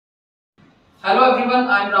Hello everyone,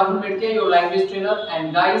 I am Rahul Bedke, your language trainer,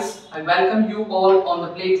 and guys, I welcome you all on the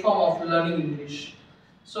platform of Learning English.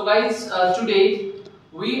 So guys, today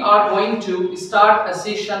we are going to start a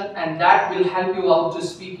session and that will help you out to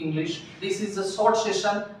speak English. This is a short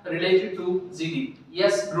session related to GD.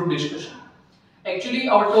 Yes, group discussion. Actually,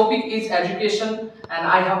 our topic is education and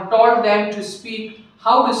I have taught them to speak,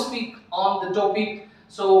 how to speak on the topic.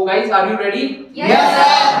 So guys, are you ready? Yes,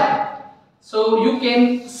 sir. So you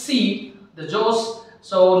can see the jaws.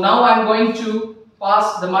 So now I'm going to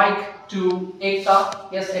pass the mic to Ekta.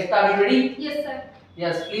 Yes, Ekta, are you ready? Yes, sir.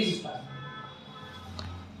 Yes, please start.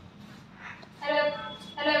 Hello,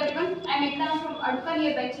 hello everyone. I'm Ekta. I'm from Aduka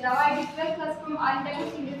nearby Chirawa. I did 12th class from All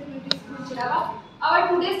Intelligence Senior Secondary School Chirawa.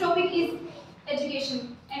 Our today's topic is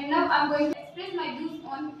education, and now I'm going to express my views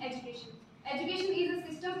on education. Education is a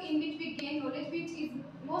system in which we gain knowledge, which is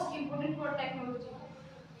most important for technology.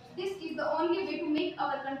 This is the only way to make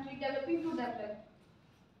our country developing to develop.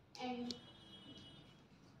 And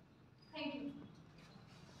thank you.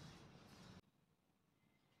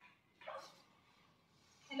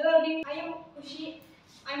 Hello everyone, I am Kushi.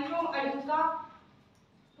 I'm from Aduka.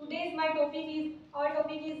 Today's my topic is our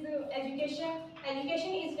topic is education.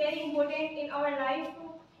 Education is very important in our life.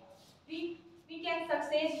 We can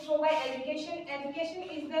success through by education. Education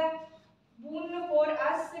is the boon for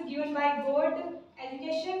us given by God.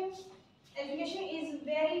 Education is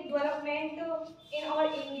very development in our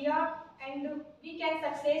India, and we can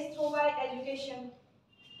success through by education.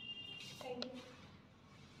 Thank you.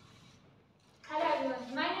 Hello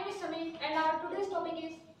everyone, my name is Samir and our today's topic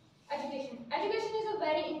is education. Education is a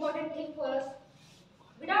very important thing for us.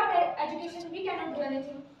 Without education, we cannot do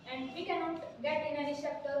anything and we cannot get in any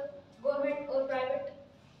sector, government or private.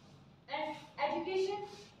 And education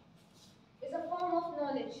is a form of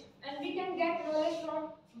knowledge and we can get knowledge from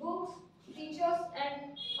books, teachers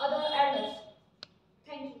and other elders.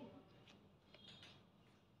 Thank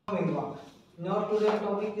you. Now today's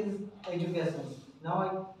topic is education.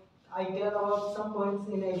 Now I tell about some points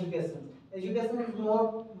in education. Education is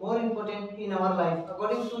more important in our life.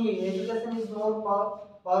 According to me, education is more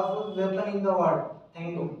powerful weapon in the world.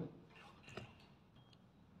 Thank you.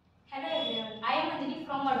 Hello everyone, I am Anjali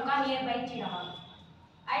from Maduka nearby Chirawa.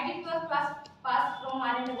 I did 12th class pass from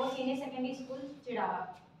Arandago Senior Secondary School, Chirawa.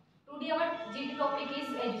 Today our GT topic is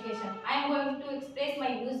education. I am going to express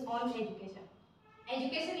my views on education.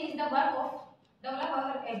 Education is the work of develop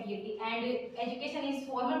our ability and education is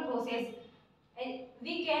formal process.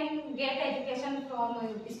 We can get education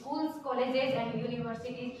from schools, colleges and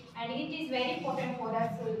universities and it is very important for us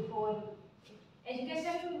for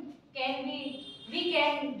education can we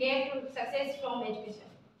can get success from education.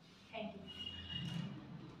 Thank you.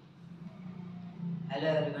 Hello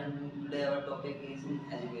everyone, today our topic is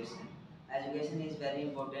education. Education is very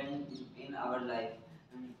important in our life.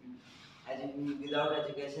 Without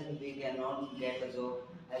education we cannot get a job.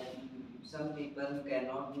 Some people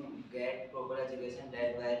cannot get proper education,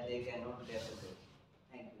 that's why they cannot get a job.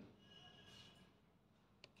 Thank you.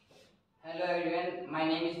 Hello everyone, my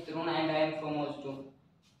name is Tarun and I am from Ostu.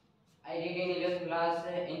 I read in 11th class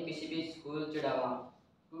in PCB school Chirawa.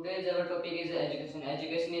 Today's our topic is education.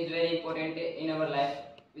 Education is very important in our life.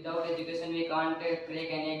 Without education we can't crack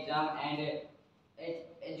any exam and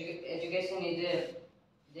education is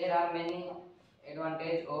there are many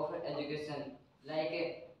advantage of education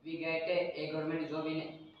like we get a government job in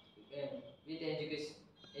with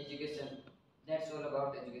education. That's all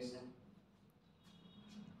about education.